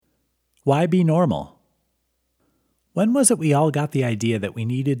Why be normal? When was it we all got the idea that we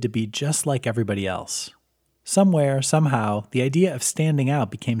needed to be just like everybody else? Somewhere, somehow, the idea of standing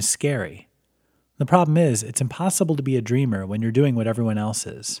out became scary. The problem is, it's impossible to be a dreamer when you're doing what everyone else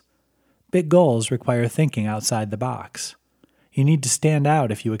is. Big goals require thinking outside the box. You need to stand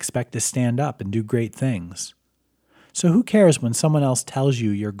out if you expect to stand up and do great things. So who cares when someone else tells you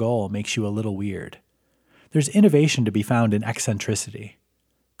your goal makes you a little weird? There's innovation to be found in eccentricity.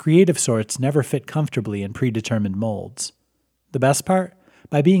 Creative sorts never fit comfortably in predetermined molds. The best part?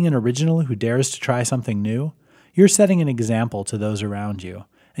 By being an original who dares to try something new, you're setting an example to those around you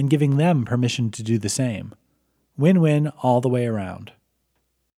and giving them permission to do the same. Win-win all the way around.